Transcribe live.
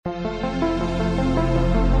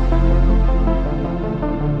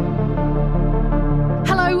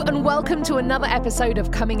welcome to another episode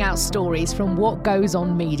of Coming Out Stories from What Goes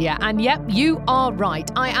On Media. And yep, you are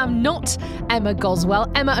right. I am not Emma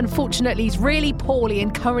Goswell. Emma, unfortunately, is really poorly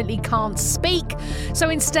and currently can't speak. So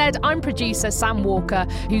instead, I'm producer Sam Walker,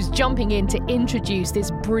 who's jumping in to introduce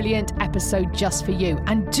this brilliant episode just for you.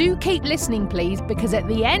 And do keep listening, please, because at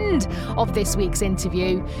the end of this week's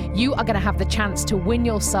interview, you are going to have the chance to win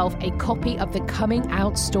yourself a copy of the Coming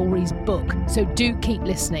Out Stories book. So do keep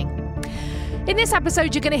listening. In this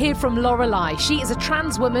episode, you're going to hear from Lorelei. She is a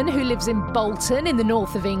trans woman who lives in Bolton in the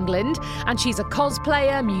north of England, and she's a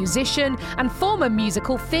cosplayer, musician, and former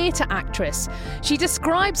musical theatre actress. She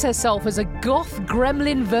describes herself as a goth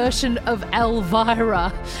gremlin version of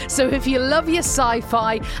Elvira. So if you love your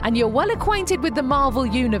sci-fi and you're well acquainted with the Marvel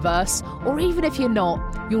Universe, or even if you're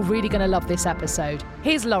not, you're really going to love this episode.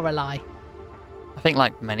 Here's Lorelei. I think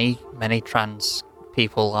like many trans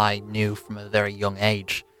people I knew from a very young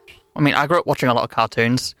age. I mean, I grew up watching a lot of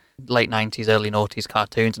cartoons, late 90s, early noughties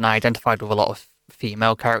cartoons, and I identified with a lot of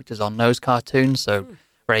female characters on those cartoons. So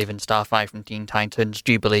Raven, Starfire from Teen Titans,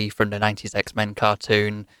 Jubilee from the 90s X-Men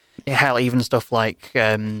cartoon. Hell, even stuff like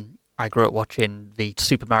I grew up watching the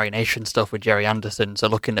Super Mario Nation stuff with Jerry Anderson. So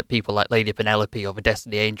looking at people like Lady Penelope or the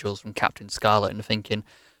Destiny Angels from Captain Scarlet and thinking,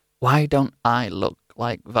 why don't I look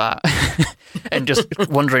like that? And just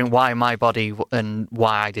wondering why my body and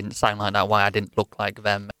why I didn't sound like that, why I didn't look like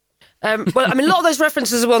them. Well, I mean, a lot of those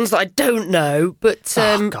references are ones that I don't know, but...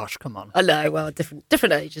 oh, gosh, come on. I know, well,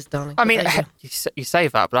 different ages, darling. I mean, you say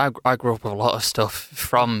that, but I grew up with a lot of stuff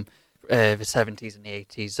from the 70s and the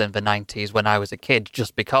 80s and the 90s when I was a kid,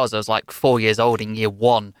 just because I was like 4 years old in year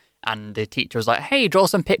one, and the teacher was like, hey, draw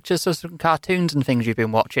some pictures of some cartoons and things you've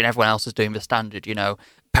been watching. Everyone else is doing the standard, you know,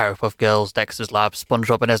 Powerpuff Girls, Dexter's Lab,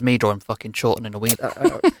 SpongeBob, and there's me drawing fucking Chorlton and the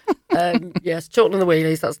Wheelies. Yes, Chorlton and the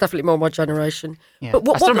Wheelies, that's definitely more my generation. Yeah, but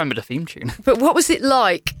I still remember the theme tune. But what was it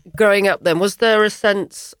like growing up then? Was there a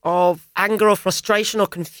sense of anger or frustration or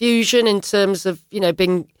confusion in terms of, you know,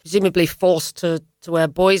 being presumably forced to wear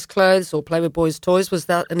boys' clothes or play with boys' toys? Was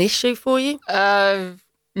that an issue for you?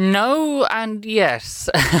 No and yes.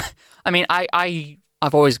 I mean,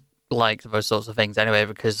 I've always liked those sorts of things anyway,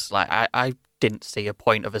 because like I didn't see a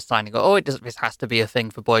point of assigning, this has to be a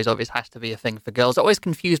thing for boys, or this has to be a thing for girls. It always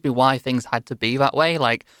confused me why things had to be that way.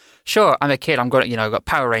 Like, sure, I'm a kid, I'm going to, got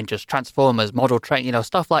Power Rangers, Transformers, Model Train,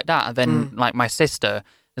 stuff like that. And then like my sister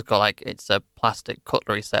has got like, it's a plastic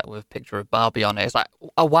cutlery set with a picture of Barbie on it. It's like,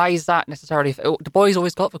 why is that necessarily? The boys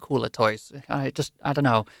always got the cooler toys. I don't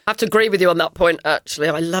know. I have to agree with you on that point, actually.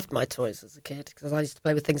 I loved my toys as a kid because I used to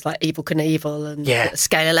play with things like Evel Knievel and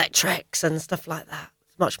Scale Electrics and stuff like that.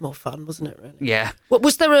 Much more fun, wasn't it, really? Yeah.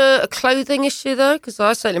 Was there a clothing issue, though? Because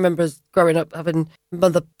I certainly remember growing up having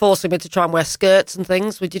mother forcing me to try and wear skirts and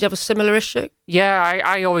things. Did you have a similar issue? Yeah,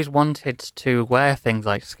 I always wanted to wear things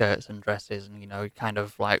like skirts and dresses and, kind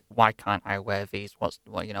of like, why can't I wear these? Why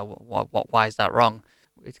is that wrong?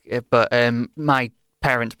 But my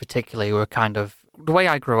parents particularly were kind of, the way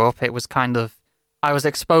I grew up, it was kind of, I was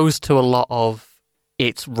exposed to a lot of,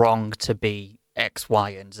 it's wrong to be X,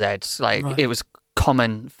 Y, and Z. Like, It was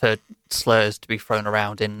common for slurs to be thrown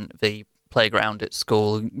around in the playground at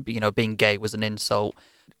school. Being gay was an insult.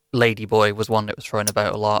 Ladyboy was one that was thrown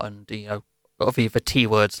about a lot, and of either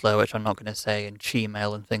T-word slur, which I'm not going to say, and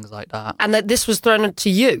she-male and things like that. And that this was thrown to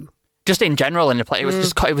you? Just in general in the play, it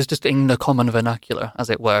was just in the common vernacular, as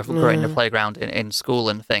it were, in the playground in school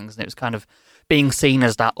and things, and it was kind of being seen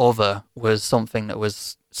as that other was something that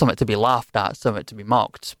was something to be laughed at, something to be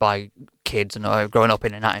mocked by kids, and growing up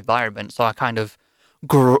in that environment. So I kind of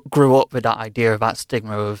grew up with that idea of that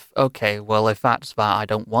stigma of, okay, well, if that's that, I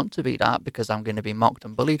don't want to be that because I'm going to be mocked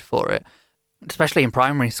and bullied for it. Especially in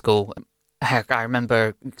primary school. Heck, I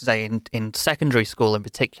remember, say, in secondary school in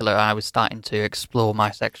particular, I was starting to explore my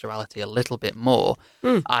sexuality a little bit more.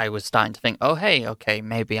 I was starting to think, oh, hey, okay,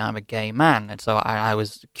 maybe I'm a gay man. And so I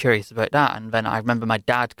was curious about that. And then I remember my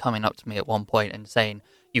dad coming up to me at one point and saying,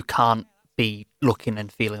 you can't be looking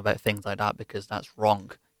and feeling about things like that because that's wrong.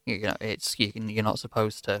 You're not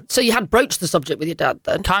supposed to. So you had broached the subject with your dad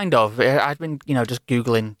then? Kind of. I'd been, just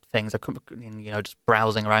Googling things, just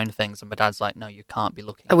browsing around things, and my dad's like, no, you can't be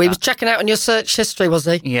looking at he was checking out on your search history, was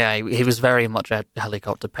he? Yeah, he was very much a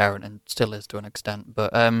helicopter parent and still is to an extent,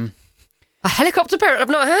 but... A helicopter parent? I've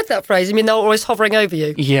not heard that phrase. You mean they're always hovering over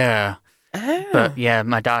you? Yeah. Oh. But yeah,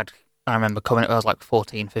 my dad, I remember I was like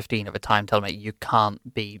 14, 15 at the time, telling me, you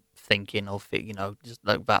can't be thinking of it, just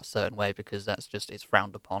like that certain way because it's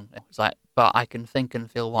frowned upon. It's like, but I can think and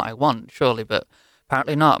feel what I want, surely, but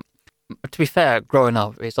apparently not. To be fair, growing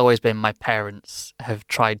up, it's always been my parents have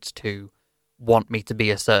tried to want me to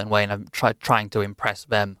be a certain way, and I'm trying to impress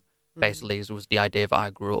them Basically, it was the idea that I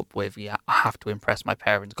grew up with. Yeah, I have to impress my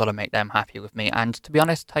parents, got to make them happy with me. And to be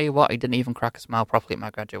honest, tell you what, he didn't even crack a smile properly at my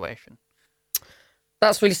graduation.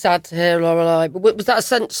 That's really sad to hear, Lorelei. But was that a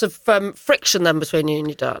sense of friction then between you and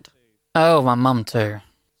your dad? Oh, my mum too.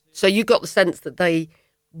 So you got the sense that they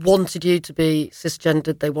wanted you to be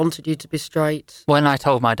cisgendered, they wanted you to be straight? When I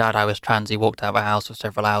told my dad I was trans, he walked out of the house for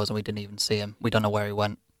several hours and we didn't even see him. We don't know where he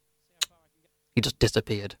went. He just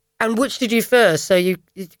disappeared. And which did you first? So you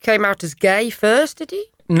came out as gay first, did you?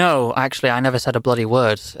 No, actually, I never said a bloody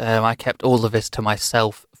word. I kept all of this to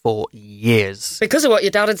myself for years. Because of what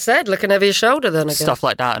your dad had said, looking over your shoulder then, I guess. Stuff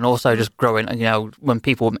like that. And also just growing, when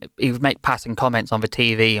people, he would make passing comments on the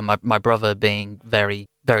TV and my brother being very,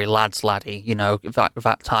 very laddie,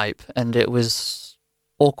 that type. And it was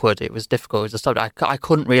awkward. It was difficult. It was a subject. I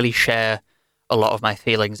couldn't really share a lot of my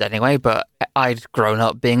feelings anyway, but I'd grown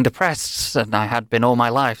up being depressed and I had been all my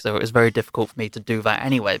life. So it was very difficult for me to do that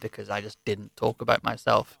anyway because I just didn't talk about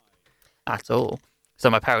myself at all. So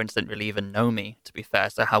my parents didn't really even know me, to be fair.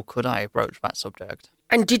 So how could I approach that subject?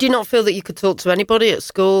 And did you not feel that you could talk to anybody at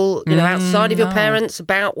school, outside of your parents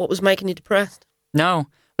about what was making you depressed? No.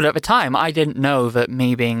 But at the time, I didn't know that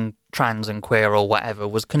me being trans and queer or whatever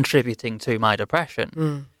was contributing to my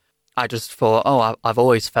depression. I just thought, I've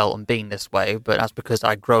always felt and been this way, but that's because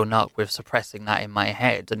I'd grown up with suppressing that in my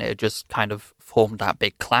head and it just kind of formed that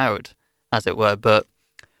big cloud, as it were. But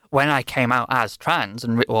when I came out as trans,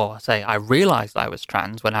 I realised I was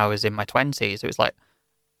trans when I was in my 20s, it was like,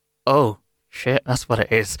 oh, shit, that's what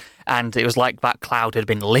it is. And it was like that cloud had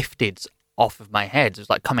been lifted off of my head. It was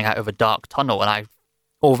like coming out of a dark tunnel and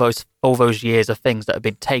all those years of things that had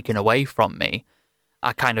been taken away from me,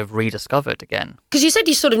 I kind of rediscovered again. Because you said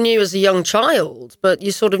you sort of knew as a young child, but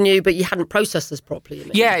you sort of knew, but you hadn't processed this properly.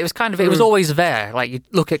 Yeah, it was kind of, it was always there. Like you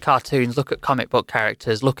look at cartoons, look at comic book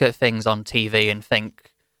characters, look at things on TV and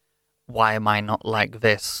think, why am I not like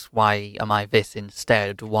this? Why am I this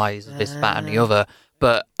instead? Why is this, that and the other?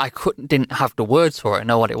 But I didn't have the words for it and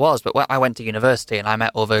know what it was. But when I went to university and I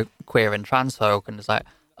met other queer and trans folk and it's like,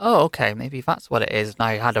 oh, okay, maybe that's what it is. And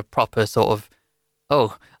I had a proper sort of,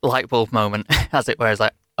 light bulb moment, as it were. It's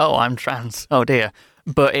like, oh, I'm trans. Oh, dear.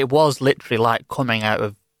 But it was literally like coming out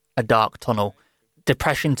of a dark tunnel.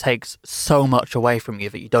 Depression takes so much away from you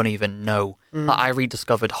that you don't even know. Like, I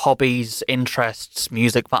rediscovered hobbies, interests,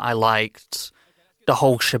 music that I liked, the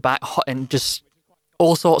whole shebang, and just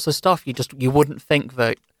all sorts of stuff. You wouldn't think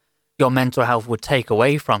that your mental health would take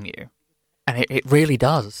away from you. And it really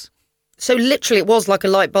does. So literally it was like a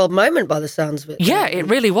light bulb moment by the sounds of it. Yeah, it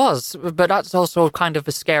really was. But that's also kind of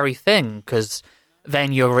a scary thing because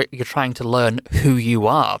then you're trying to learn who you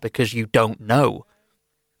are because you don't know.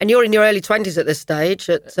 And you're in your early 20s at this stage.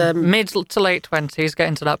 Mid to late 20s,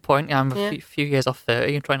 getting to that point. I'm a few years off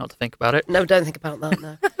 30 and try not to think about it. No, don't think about that,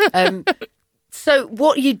 no. So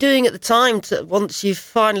what are you doing at the time once you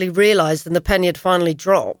finally realised and the penny had finally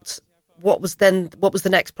dropped? What was the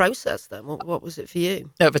next process then? What was it for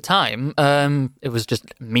you? At the time, it was just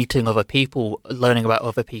meeting other people, learning about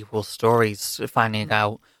other people's stories, finding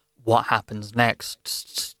out what happens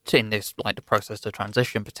next in this, like the process of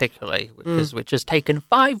transition particularly, which has taken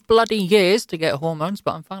 5 bloody years to get hormones,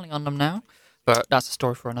 but I'm finally on them now. But that's a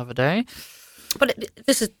story for another day. But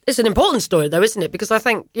it's an important story though, isn't it? Because I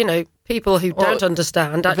think, people who don't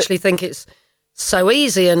understand actually think it's so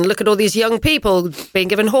easy, and look at all these young people being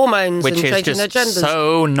given hormones and changing their genders. Which is just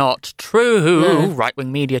so not true. No. Right-wing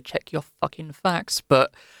media, check your fucking facts.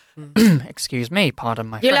 But, excuse me, pardon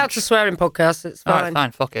my You're French. allowed to swear in podcasts, it's fine. All right,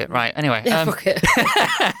 fine, fuck it. Right, anyway. Yeah, fuck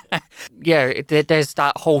it. Yeah, there's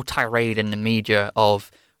that whole tirade in the media of,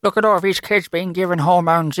 look at all of these kids being given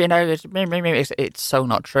hormones, it's so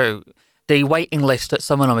not true. The waiting list at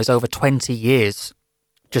some of them is over 20 years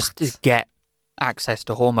just to get access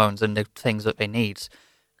to hormones and the things that they need.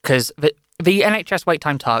 Because the NHS wait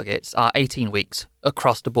time targets are 18 weeks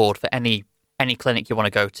across the board for any clinic you want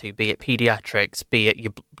to go to, be it paediatrics, be it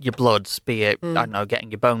your bloods, be it, I don't know, getting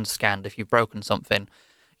your bones scanned if you've broken something.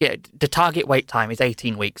 Yeah, the target wait time is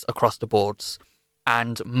 18 weeks across the boards.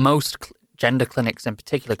 And most gender clinics in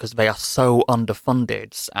particular, because they are so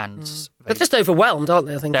underfunded and... They're just overwhelmed, aren't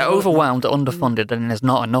they? I think they're overwhelmed, underfunded, and there's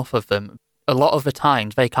not enough of them. A lot of the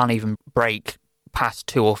times, they can't even break past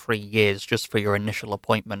 2 or 3 years just for your initial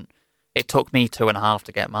appointment. It took me 2.5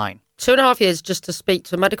 to get mine. 2.5 years just to speak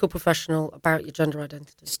to a medical professional about your gender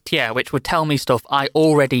identity. Yeah, which would tell me stuff I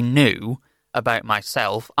already knew about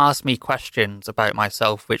myself, ask me questions about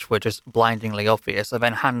myself which were just blindingly obvious, and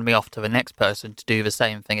then hand me off to the next person to do the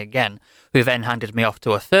same thing again, who then handed me off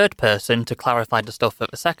to a third person to clarify the stuff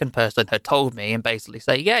that the second person had told me and basically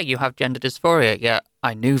say, yeah, you have gender dysphoria. Yeah,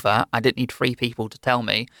 I knew that. I didn't need 3 people to tell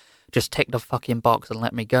me. just tick the fucking box and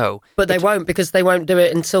let me go. But they won't, because they won't do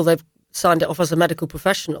it until they've signed it off as a medical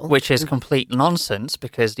professional. Which is complete nonsense,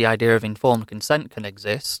 because the idea of informed consent can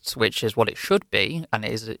exist, which is what it should be, and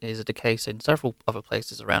it is the case in several other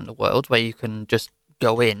places around the world, where you can just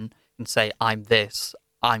go in and say, I'm this,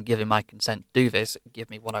 I'm giving my consent to do this, give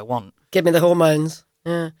me what I want. Give me the hormones.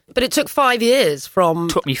 Yeah. But it took 5 years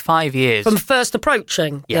Took me 5 years. from first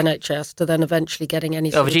approaching the NHS to then eventually getting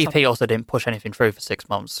any sort the of GP also didn't push anything through for 6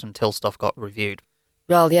 months until stuff got reviewed.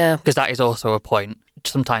 Well, yeah. Because that is also a point.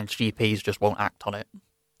 Sometimes GPs just won't act on it,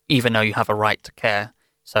 even though you have a right to care.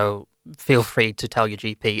 So feel free to tell your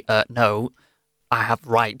GP, no, I have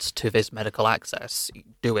rights to this medical access.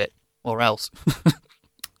 Do it, or else.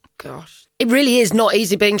 Gosh. It really is not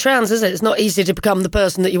easy being trans, is it? It's not easy to become the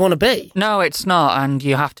person that you want to be. No, it's not. And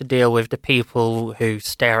you have to deal with the people who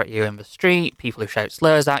stare at you in the street, people who shout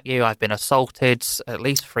slurs at you. I've been assaulted at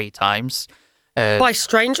least 3 times. By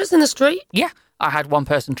strangers in the street? Yeah. I had one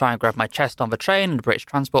person try and grab my chest on the train, and the British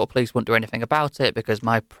Transport Police wouldn't do anything about it because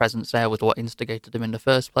my presence there was what instigated them in the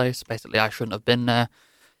first place. Basically, I shouldn't have been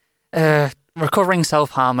there. Recovering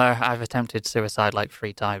self-harmer, I've attempted suicide like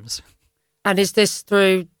 3 times. And is this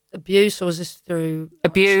through abuse, or is this through...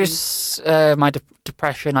 Abuse, my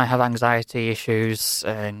depression, I have anxiety issues,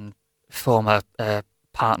 and former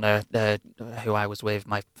partner who I was with,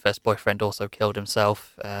 my first boyfriend, also killed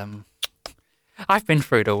himself. I've been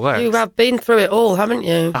through the worst. You have been through it all, haven't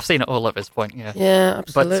you? I've seen it all at this point, yeah. Yeah,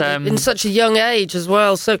 absolutely. But, in such a young age as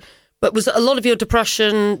well. So, but was a lot of your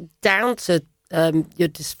depression down to your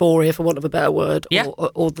dysphoria, for want of a better word, yeah.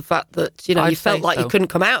 or the fact that you felt like you couldn't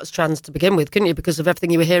come out as trans to begin with, couldn't you, because of everything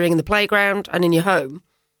you were hearing in the playground and in your home,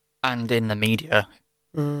 and in the media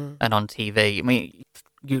and on TV. I mean,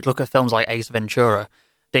 you look at films like Ace Ventura.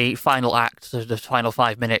 The final act, the final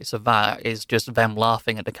 5 minutes of that is just them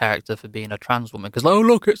laughing at the character for being a trans woman. Because, oh,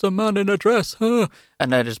 look, it's a man in a dress. Huh?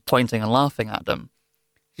 And they're just pointing and laughing at them.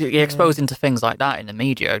 You're exposed into things like that in the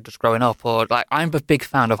media, just growing up. Or, like, I'm a big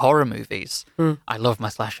fan of horror movies. I love my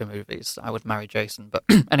slasher movies. I would marry Jason. But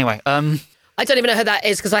anyway. I don't even know who that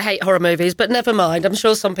is because I hate horror movies. But never mind. I'm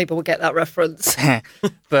sure some people will get that reference.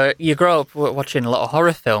 But you grow up watching a lot of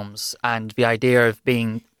horror films, and the idea of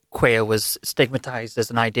being queer was stigmatized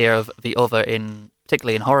as an idea of the other,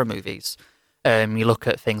 particularly in horror movies. You look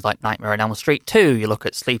at things like Nightmare on Elm Street 2, you look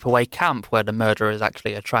at Sleepaway Camp, where the murderer is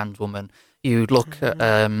actually a trans woman. You look at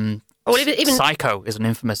even Psycho is an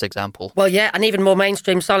infamous example. Well, yeah, and even more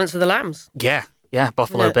mainstream, Silence of the Lambs. Yeah,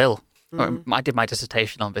 Buffalo Bill. I did my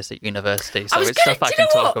dissertation on this at university, so it's stuff I can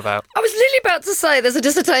talk about. I was literally about to say there's a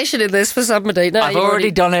dissertation in this for somebody. No, I've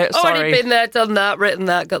already done it, sorry. Already been there, done that, written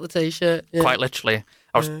that, got the T-shirt. Yeah. Quite literally.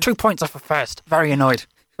 I was 2 points off at first. Very annoyed.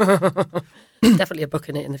 Definitely a book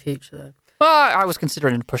in it in the future, though. Well, I was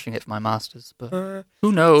considering pushing it for my masters, but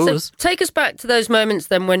who knows? So take us back to those moments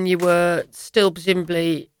then when you were still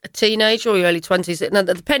presumably a teenager or your early 20s. Now,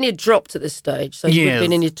 the penny had dropped at this stage, so you'd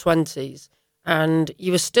been in your 20s, and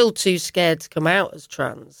you were still too scared to come out as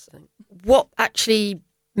trans. What actually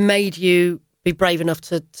made you be brave enough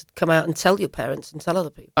to come out and tell your parents and tell other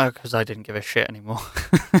people? Oh, because I didn't give a shit anymore.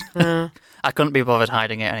 I couldn't be bothered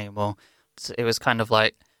hiding it anymore. It was kind of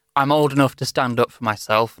like, I'm old enough to stand up for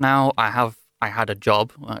myself now. I had a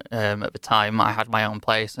job at the time. I had my own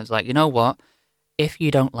place. And it's like, you know what? If you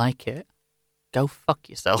don't like it, go fuck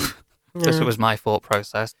yourself. This was my thought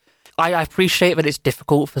process. I appreciate that it's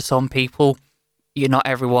difficult for some people. Not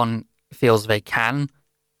everyone feels they can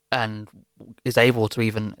and is able to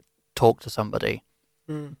even talk to somebody.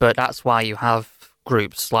 But that's why you have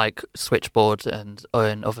groups like Switchboard and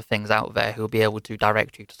other things out there who will be able to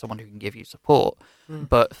direct you to someone who can give you support.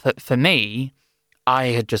 But for me, I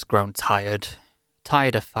had just grown tired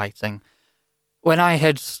of fighting. When I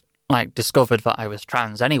had discovered that I was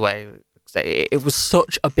trans anyway, it was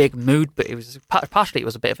such a big mood, but it was partially it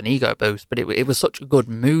was a bit of an ego boost, but it was such a good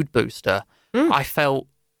mood booster. I felt,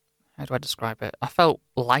 how do I describe it? I felt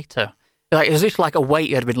lighter. It was just like a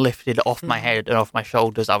weight had been lifted off my head and off my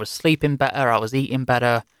shoulders. I was sleeping better. I was eating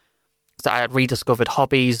better. So I had rediscovered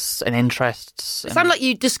hobbies and interests. It sounded like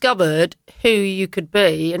you discovered who you could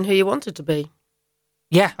be and who you wanted to be.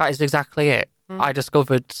 Yeah, that is exactly it. I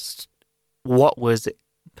discovered what was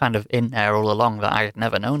kind of in there all along that I had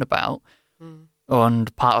never known about.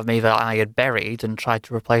 And part of me that I had buried and tried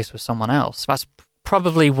to replace with someone else. That's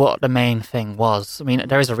probably what the main thing was. I mean,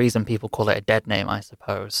 there is a reason people call it a dead name, I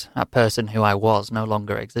suppose. That person who I was no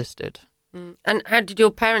longer existed. And how did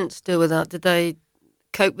your parents deal with that? Did they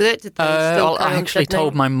cope with it? Did they I actually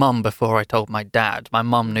told my mum before I told my dad. My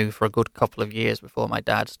mum knew for a good couple of years before my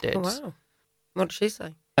dad did. Oh, wow. What did she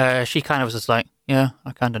say? She kind of was just like, yeah,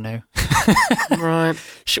 I kind of knew. Right.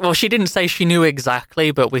 She didn't say she knew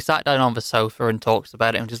exactly, but we sat down on the sofa and talked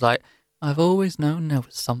about it, and she's like, I've always known there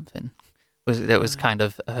was something. That was kind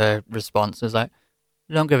of her response. It was like,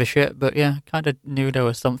 I don't give a shit, but yeah, kind of knew there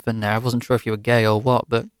was something there. I wasn't sure if you were gay or what,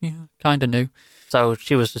 but yeah, kind of knew. So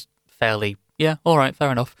she was just fairly, yeah, all right,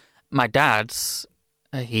 fair enough. My dad's,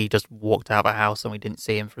 he just walked out of the house and we didn't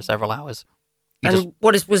see him for several hours.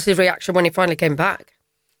 What was his reaction when he finally came back?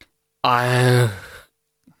 I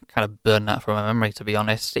kind of burned that from my memory, to be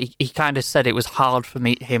honest. He kind of said it was hard for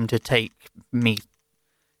him to take me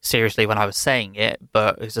seriously when I was saying it,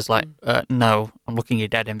 but it's just like, no, I'm looking you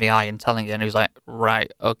dead in the eye and telling you. And he was like,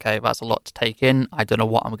 right, okay, that's a lot to take in. I don't know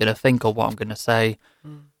what I'm going to think or what I'm going to say,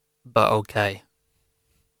 but okay.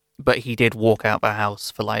 But he did walk out the house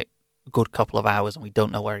for like a good couple of hours and we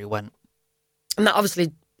don't know where he went. And that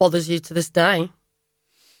obviously bothers you to this day.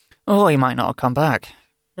 Oh, he might not have come back.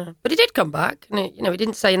 Yeah. But he did come back, and he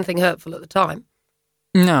didn't say anything hurtful at the time.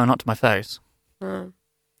 No, not to my face.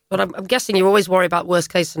 But I'm guessing you always worry about worst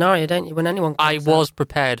case scenario, don't you, when anyone comes I was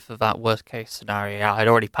prepared for that worst case scenario. I'd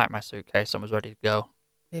already packed my suitcase and was ready to go.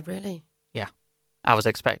 Yeah, really? Yeah. I was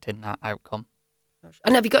expecting that outcome.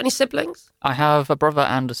 And have you got any siblings? I have a brother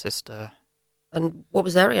and a sister. And what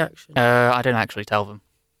was their reaction? I didn't actually tell them.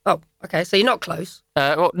 Oh, okay, so you're not close.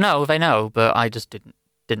 Well, no, they know, but I just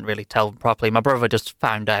didn't really tell them properly. My brother just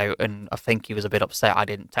found out, and I think he was a bit upset I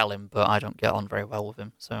didn't tell him, but I don't get on very well with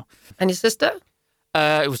him, so... And your sister?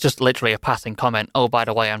 It was just literally a passing comment. Oh, by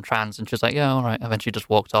the way, I'm trans. And she was like, yeah, all right. And then she just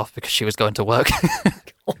walked off because she was going to work.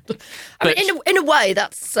 I mean, in a way,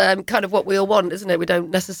 that's kind of what we all want, isn't it? We don't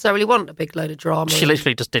necessarily want a big load of drama. She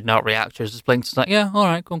literally just did not react. She was just blinked. She's like, yeah, all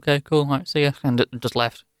right, okay, cool. All right, see ya. And just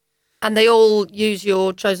left. And they all use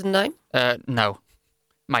your chosen name? No.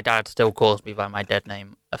 My dad still calls me by my dead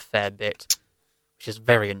name a fair bit, which is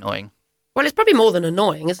very annoying. Well, it's probably more than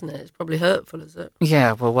annoying, isn't it? It's probably hurtful, is it?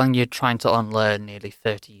 Yeah, well, when you're trying to unlearn nearly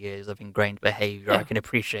 30 years of ingrained behaviour, I can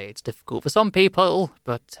appreciate it's difficult for some people,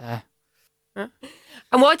 but... And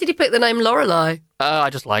why did you pick the name Lorelei? I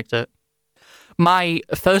just liked it. My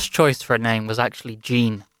first choice for a name was actually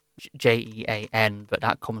Jean, Jean, but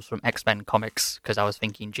that comes from X-Men comics, because I was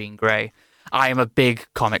thinking Jean Grey. I am a big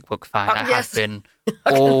comic book fan. I have been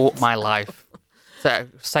all my life. So,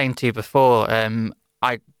 saying to you before,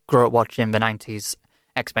 I grew up watching the 90s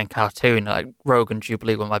X-Men cartoon. Like Rogue and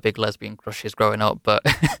Jubilee were my big lesbian crushes growing up, but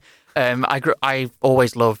I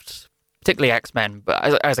always loved, particularly X-Men, but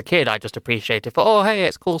as a kid I just appreciated for, oh hey,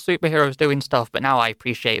 it's cool superheroes doing stuff, but now I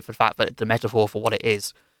appreciate it for the fact that the metaphor for what it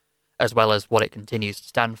is, as well as what it continues to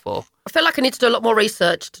stand for. I feel like I need to do a lot more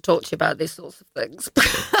research to talk to you about these sorts of things.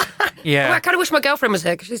 Yeah. I kind of wish my girlfriend was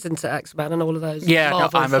here because she's into X-Men and all of those. Yeah,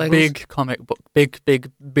 Marvel I'm things. a big comic book,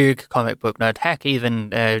 big comic book nerd. Heck, even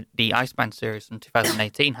the Iceman series in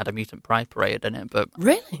 2018 had a Mutant Pride Parade in it. But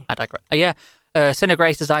really, I digress. Yeah, Sinner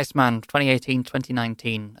Grace's Iceman 2018,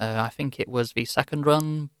 2019. I think it was the second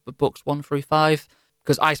run, books 1 through 5.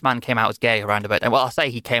 Because Iceman came out as gay around about then. Well, I'll say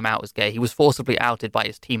he came out as gay. He was forcibly outed by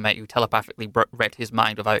his teammate who telepathically read his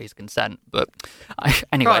mind without his consent. But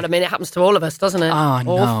anyway. Right, I mean, it happens to all of us, doesn't it?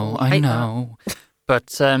 Oh, I know.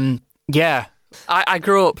 But yeah, I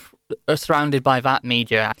grew up surrounded by that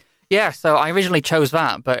media. Yeah, so I originally chose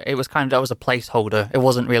that, but it was that was a placeholder. It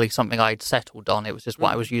wasn't really something I'd settled on. It was just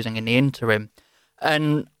what I was using in the interim.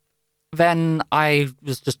 And then I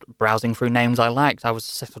was just browsing through names I liked. I was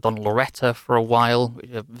settled on Loretta for a while,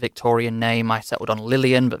 a Victorian name. I settled on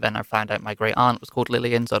Lillian, but then I found out my great aunt was called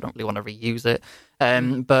Lillian, so I don't really want to reuse it.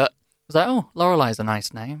 But I was like, oh, Lorelei's a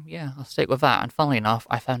nice name. Yeah, I'll stick with that. And funnily enough,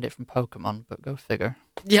 I found it from Pokemon, but go figure.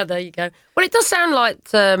 Yeah, there you go. Well, it does sound like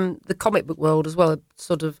the comic book world as well,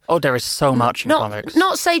 sort of... Oh, there is so much in comics.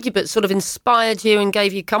 Not saved you, but sort of inspired you and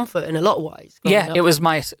gave you comfort in a lot of ways. Yeah, it was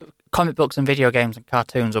my... Comic books and video games and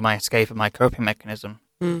cartoons were my escape and my coping mechanism.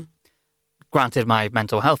 Granted, my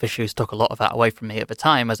mental health issues took a lot of that away from me at the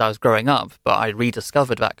time as I was growing up, but I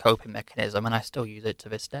rediscovered that coping mechanism and I still use it to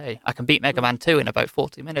this day. I can beat Mega Man 2 in about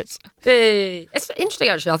 40 minutes. It's interesting,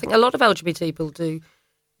 actually. I think a lot of LGBT people do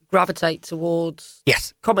gravitate towards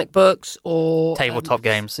comic books or... Tabletop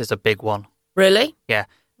games is a big one. Really? Yeah.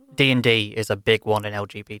 D&D is a big one in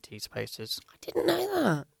LGBT spaces. I didn't know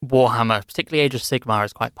that. Warhammer, particularly Age of Sigmar,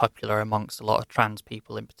 is quite popular amongst a lot of trans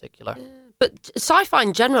people in particular. Yeah. But sci-fi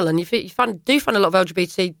in general, and you do find a lot of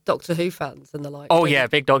LGBT Doctor Who fans and the like. Oh yeah,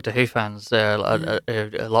 big Doctor Who fans. A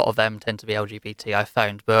lot of them tend to be LGBT, I've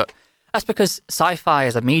found. But that's because sci-fi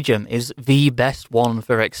as a medium is the best one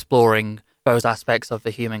for exploring those aspects of the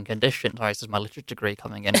human condition. Sorry, this is my literature degree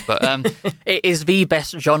coming in, but it is the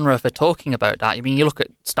best genre for talking about that. I mean, you look at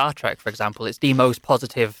Star Trek, for example, it's the most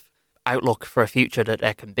positive outlook for a future that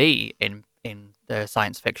there can be in the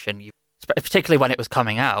science fiction. Particularly when it was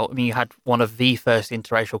coming out. I mean, you had one of the first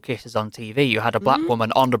interracial kisses on TV. You had a black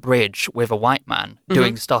woman on the bridge with a white man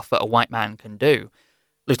doing stuff that a white man can do.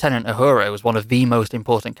 Lieutenant Uhura was one of the most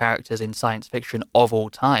important characters in science fiction of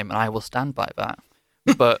all time, and I will stand by that.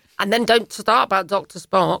 But and then don't start about Dr.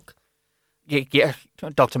 Spock. Yeah,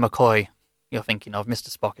 Dr. McCoy, you're thinking of.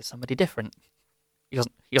 Mr. Spock is somebody different. He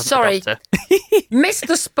wasn't Sorry. the doctor.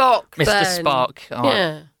 Mr. Spock. Mr. then. Spock. Oh.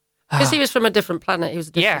 Yeah. Because he was from a different planet. He was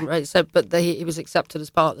a different race. So, but he was accepted as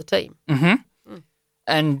part of the team. Mm-hmm.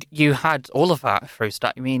 And you had all of that through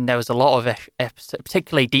Star. I mean, there was a lot of episodes,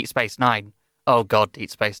 particularly Deep Space Nine. Oh, God, Deep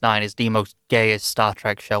Space Nine is the most gayest Star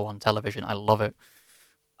Trek show on television. I love it.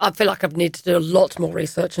 I feel like I need to do a lot more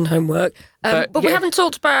research and homework. But we haven't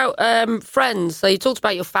talked about friends. So you talked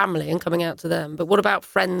about your family and coming out to them. But what about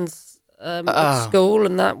friends at school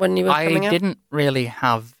and that when you were coming out? I didn't really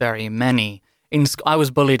have very many. I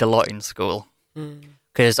was bullied a lot in school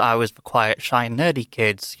because I was the quiet, shy, nerdy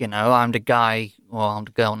kids. You know, I'm the guy, well, I'm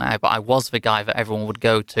the girl now, but I was the guy that everyone would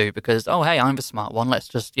go to because, oh, hey, I'm the smart one. Let's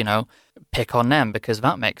just, pick on them because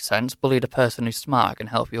that makes sense. Bully the person who's smart can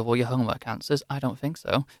help you with all your homework answers. I don't think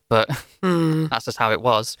so, but that's just how it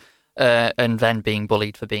was. And then being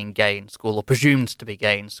bullied for being gay in school or presumed to be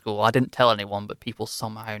gay in school. I didn't tell anyone, but people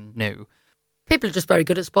somehow knew. People are just very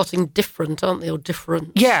good at spotting different, aren't they, or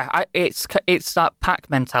different? Yeah, it's that pack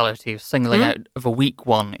mentality of singling out of a weak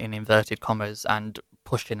one in inverted commas and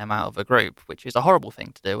pushing them out of a group, which is a horrible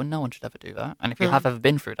thing to do, and no one should ever do that. And if you have ever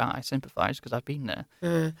been through that, I sympathise because I've been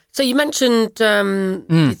there. So you mentioned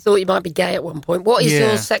you thought you might be gay at one point. What is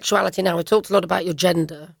your sexuality now? We talked a lot about your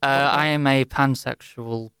gender. I am a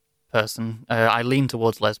pansexual person. I lean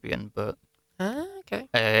towards lesbian, but okay.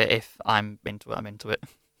 If I'm into it, I'm into it.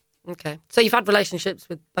 Okay. So you've had relationships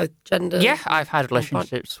with both genders? Yeah, I've had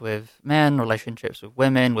relationships with men, relationships with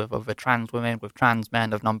women, with other trans women, with trans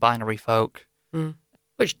men, of non-binary folk.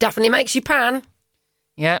 Which definitely makes you pan.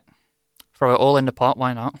 Yeah. Throw it all in the pot,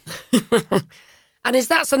 why not? And is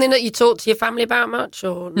that something that you talk to your family about much?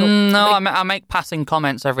 Or not? No, I make passing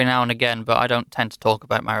comments every now and again, but I don't tend to talk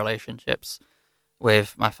about my relationships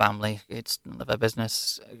with my family. It's none of their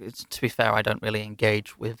business. To be fair, I don't really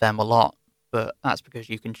engage with them a lot. But that's because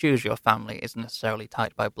you can choose your family isn't necessarily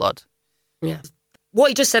tied by blood. Yeah. What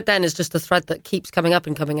you just said then is just a thread that keeps coming up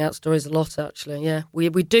in coming out stories a lot, actually. Yeah. We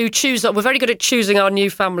do choose. We're very good at choosing our new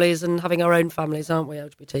families and having our own families, aren't we,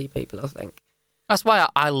 LGBT people, I think. That's why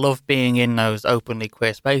I love being in those openly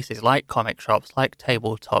queer spaces like comic shops, like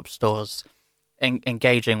tabletop stores,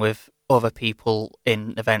 engaging with other people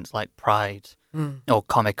in events like Pride or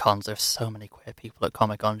Comic-Cons. There's so many queer people at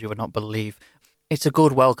Comic-Cons you would not believe. It's a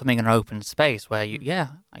good, welcoming and open space where you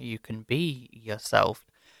can be yourself.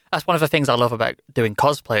 That's one of the things I love about doing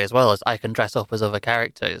cosplay as well, is I can dress up as other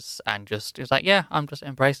characters and it's like, I'm just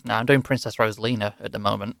embracing that. I'm doing Princess Rosalina at the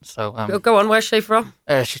moment. So go on, where's she from?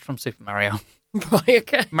 She's from Super Mario. Right,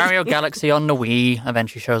 okay. Mario Galaxy on the Wii, and then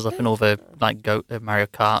she shows up in all the Mario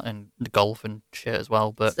Kart and the golf and shit as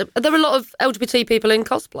well. But are there a lot of LGBT people in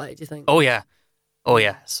cosplay, do you think? Oh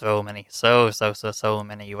yeah, so many, so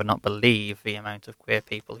many. You would not believe the amount of queer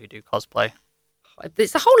people who do cosplay.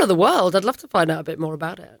 It's a whole other world. I'd love to find out a bit more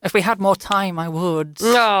about it. If we had more time, I would.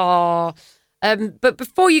 Oh, but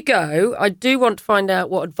before you go, I do want to find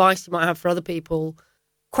out what advice you might have for other people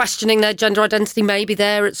questioning their gender identity, maybe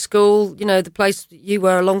there at school, the place you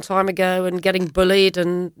were a long time ago, and getting bullied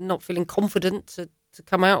and not feeling confident to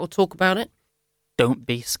come out or talk about it. Don't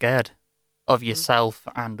be scared of yourself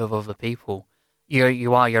and of other people.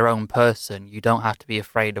 You are your own person. You don't have to be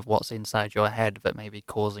afraid of what's inside your head that may be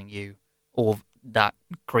causing you all that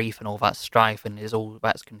grief and all that strife and is all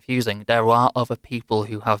that's confusing. There are other people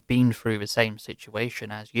who have been through the same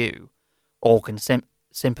situation as you, or can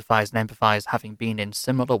sympathise and empathise having been in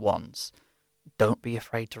similar ones. Don't be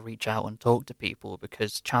afraid to reach out and talk to people,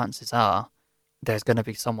 because chances are there's going to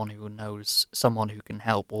be someone who knows someone who can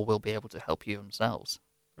help or will be able to help you themselves.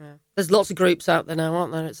 Yeah. There's lots of groups out there now,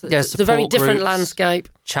 aren't there? It's a very different groups, landscape.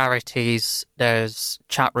 Charities, there's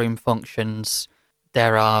chat room functions,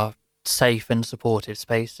 there are safe and supportive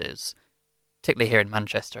spaces, particularly here in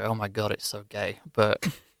Manchester. Oh my God, it's so gay. But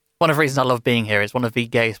one of the reasons I love being here is one of the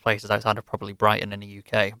gayest places outside of probably Brighton in the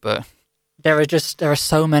UK. But there are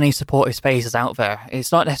so many supportive spaces out there.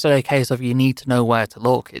 It's not necessarily a case of you need to know where to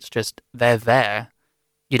look. It's just they're there.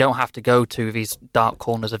 You don't have to go to these dark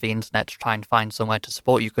corners of the internet to try and find somewhere to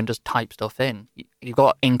support. You can just type stuff in. You've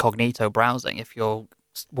got incognito browsing if you're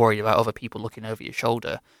worried about other people looking over your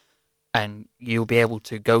shoulder. And you'll be able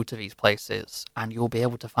to go to these places and you'll be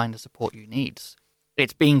able to find the support you need.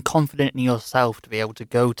 It's being confident in yourself to be able to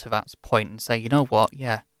go to that point and say, you know what,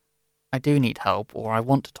 yeah, I do need help, or I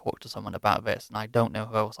want to talk to someone about this, and I don't know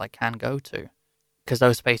who else I can go to. Because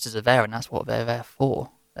those spaces are there, and that's what they're there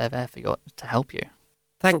for. They're there for you, to help you.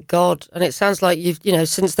 Thank God. And it sounds like you've,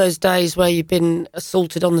 since those days where you've been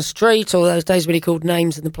assaulted on the street or those days when you called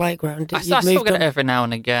names in the playground, I still get it every now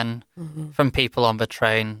and again from people on the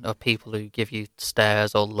train or people who give you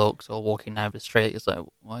stares or looks or walking down the street. It's like,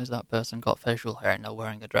 why has that person got facial hair and not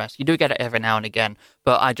wearing a dress? You do get it every now and again,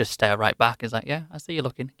 but I just stare right back. It's like, yeah, I see you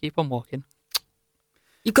looking. Keep on walking.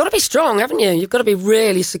 You've got to be strong, haven't you? You've got to be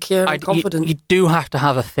really secure and confident. You do have to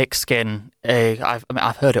have a thick skin.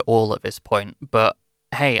 I've heard it all at this point, but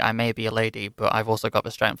hey, I may be a lady, but I've also got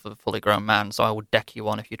the strength of a fully grown man, so I will deck you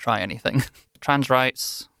on if you try anything. Trans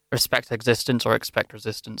rights, respect existence or expect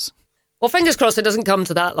resistance. Well, fingers crossed it doesn't come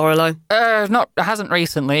to that, Lorelei. It hasn't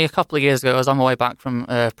recently. A couple of years ago, I was on my way back from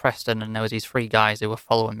Preston, and there was these three guys who were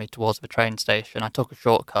following me towards the train station. I took a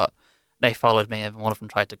shortcut. They followed me, and one of them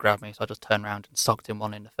tried to grab me, so I just turned around and socked him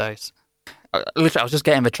one in the face. Literally, I was just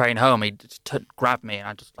getting the train home. He just grabbed me, and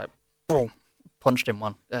I just boom, punched him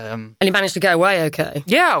one. And he managed to get away okay?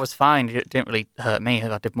 Yeah, I was fine. It didn't really hurt me.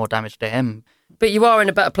 I did more damage to him. But you are in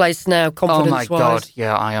a better place now, confidence-wise. Oh my God,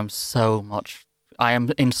 yeah, I am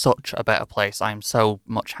in such a better place. I am so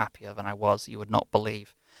much happier than I was. You would not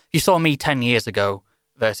believe. If you saw me 10 years ago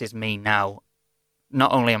versus me now,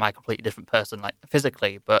 not only am I a completely different person, like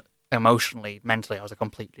physically, but emotionally, mentally, I was a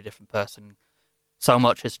completely different person. So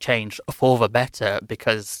much has changed for the better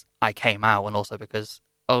because I came out, and also because,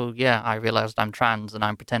 oh yeah, I realised I'm trans and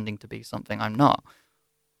I'm pretending to be something I'm not.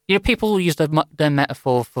 People use the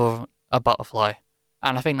metaphor for a butterfly,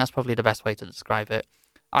 and I think that's probably the best way to describe it.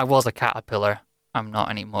 I was a caterpillar. I'm not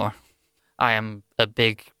anymore. I am a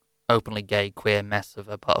big, openly gay, queer mess of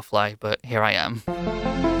a butterfly, but here I am.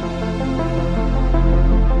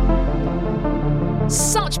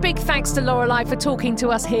 Such big thanks to Lorelei for talking to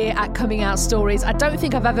us here at Coming Out Stories. I don't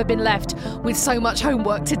think I've ever been left with so much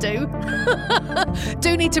homework to do.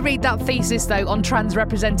 Do need to read that thesis, though, on trans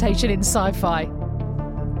representation in sci-fi.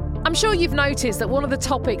 I'm sure you've noticed that one of the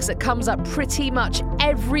topics that comes up pretty much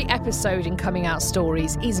every episode in Coming Out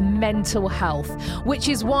Stories is mental health, which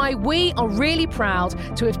is why we are really proud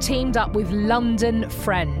to have teamed up with London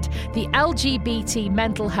Friend, the LGBT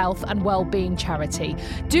mental health and wellbeing charity.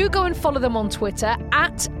 Do go and follow them on Twitter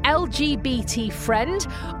at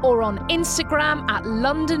LGBTFriend or on Instagram at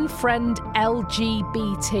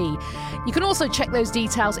LondonFriendLGBT. You can also check those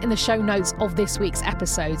details in the show notes of this week's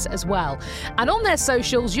episodes as well. And on their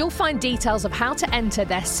socials, you'll find details of how to enter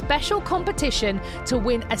their special competition to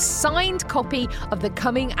win a signed copy of the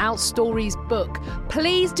Coming Out Stories book.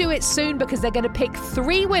 Please do it soon because they're going to pick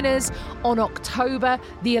 3 winners on October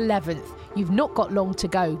the 11th. You've not got long to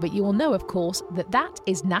go, but you will know, of course, that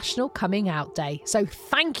is National Coming Out Day. So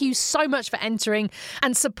thank you so much for entering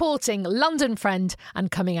and supporting London Friend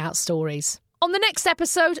and Coming Out Stories. On the next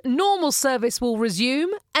episode, normal service will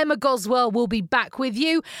resume. Emma Goswell will be back with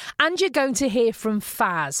you, and you're going to hear from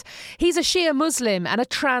Faz. He's a Shia Muslim and a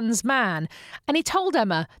trans man, and he told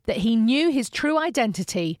Emma that he knew his true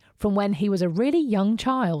identity from when he was a really young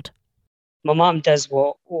child. My mum does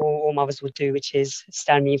what all mothers would do, which is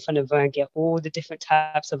stand me in front of her and get all the different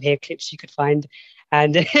types of hair clips she could find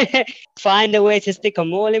and find a way to stick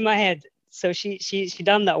them all in my head. So she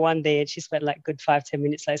done that one day, and she spent like good 5-10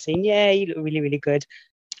 minutes like saying, yeah, you look really, really good.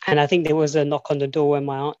 And I think there was a knock on the door when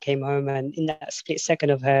my aunt came home, and in that split second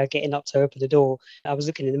of her getting up to open the door, I was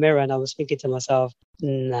looking in the mirror and I was thinking to myself,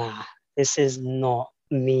 nah, this is not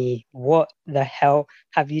me. What the hell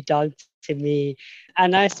have you done to me?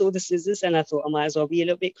 And I saw the scissors and I thought I might as well be a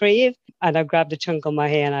little bit creative. And I grabbed a chunk of my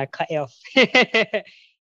hair and I cut it off.